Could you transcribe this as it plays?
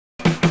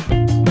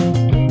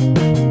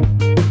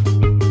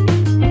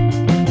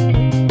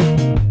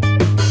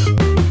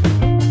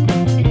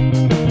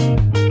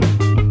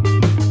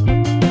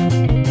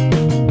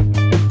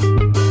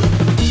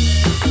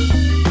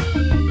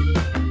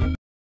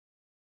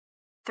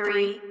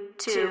3,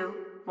 2,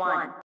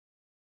 1.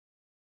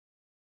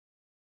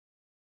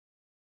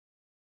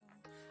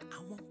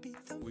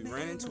 We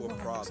ran into a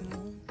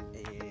problem,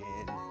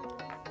 and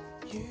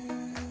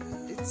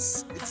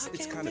it's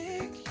kind of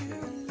big.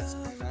 It's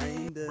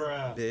kind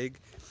of big.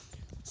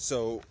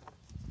 So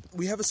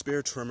we have a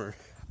spare trimmer.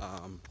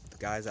 The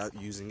guy's out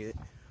using it,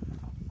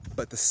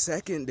 but the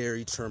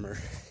secondary trimmer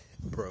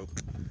broke.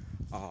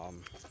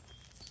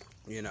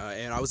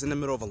 And I was in the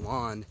middle of a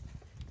lawn,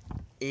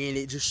 and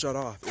it just shut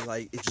off.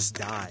 It just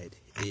died.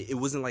 It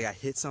wasn't like I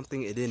hit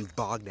something. It didn't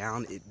bog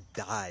down. It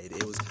died.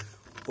 It was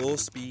full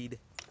speed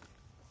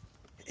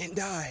and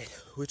died,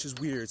 which is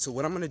weird. So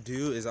what I'm gonna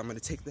do is I'm gonna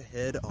take the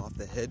head off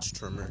the hedge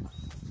trimmer,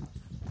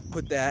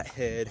 put that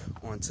head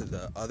onto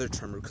the other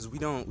trimmer, because we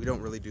don't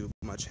really do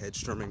much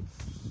hedge trimming.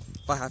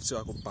 If I have to,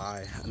 I'll go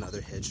buy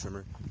another hedge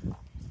trimmer.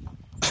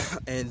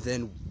 And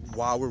then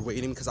while we're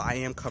waiting, because I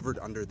am covered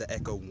under the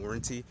Echo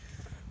warranty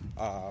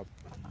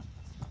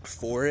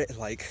for it,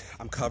 like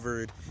I'm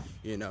covered,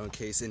 in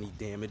case any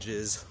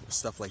damages or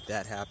stuff like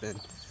that happen.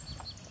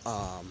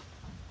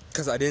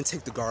 Because I didn't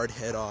take the guard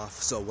head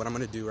off. So what I'm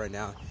gonna do right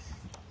now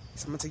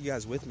is I'm gonna take you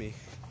guys with me,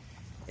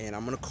 and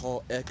I'm gonna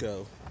call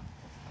Echo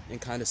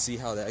and kind of see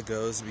how that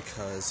goes,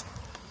 because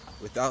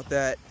without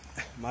that,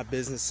 my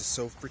business is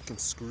so freaking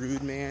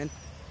screwed, man.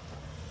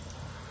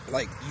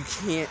 Like, you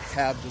can't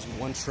have this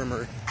one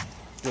trimmer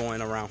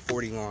doing around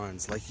 40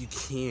 lawns. Like, you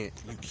can't,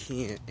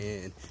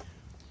 and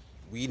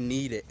we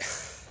need it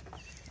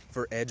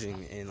for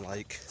edging and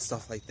like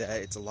stuff like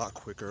that. It's a lot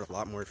quicker, a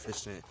lot more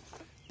efficient.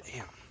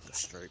 Damn, the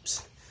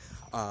stripes.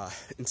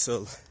 And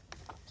so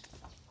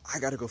I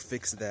gotta go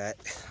fix that.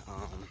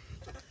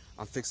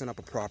 I'm fixing up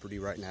a property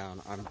right now,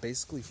 and I'm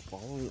basically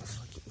following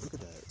look at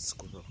that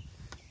squirrel.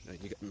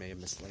 You may have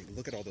missed, like,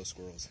 look at all those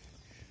squirrels.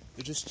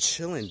 They're just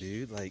chilling,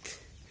 dude. Like,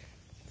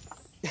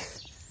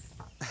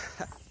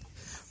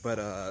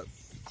 but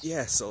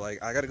yeah, so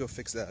like I gotta go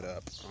fix that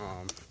up.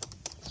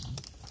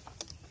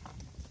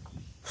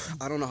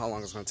 I don't know how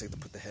long it's gonna take to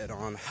put the head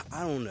on.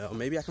 I don't know.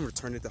 Maybe I can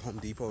return it to Home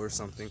Depot or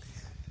something.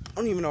 I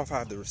don't even know if I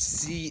have the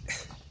receipt.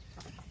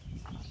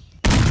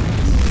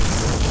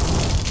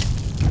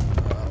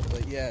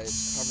 But yeah,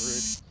 it's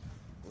covered.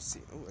 We'll see.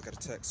 Oh, I got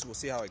a text. We'll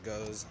see how it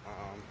goes.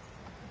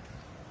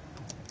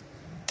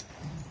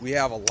 We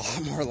have a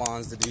lot more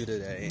lawns to do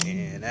today,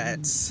 and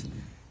that's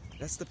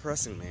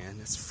depressing, man.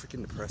 That's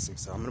freaking depressing.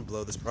 So I'm gonna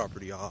blow this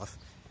property off,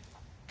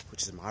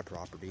 which is my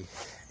property,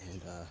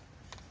 and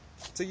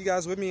take you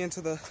guys with me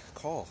into the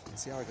call and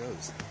see how it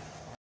goes.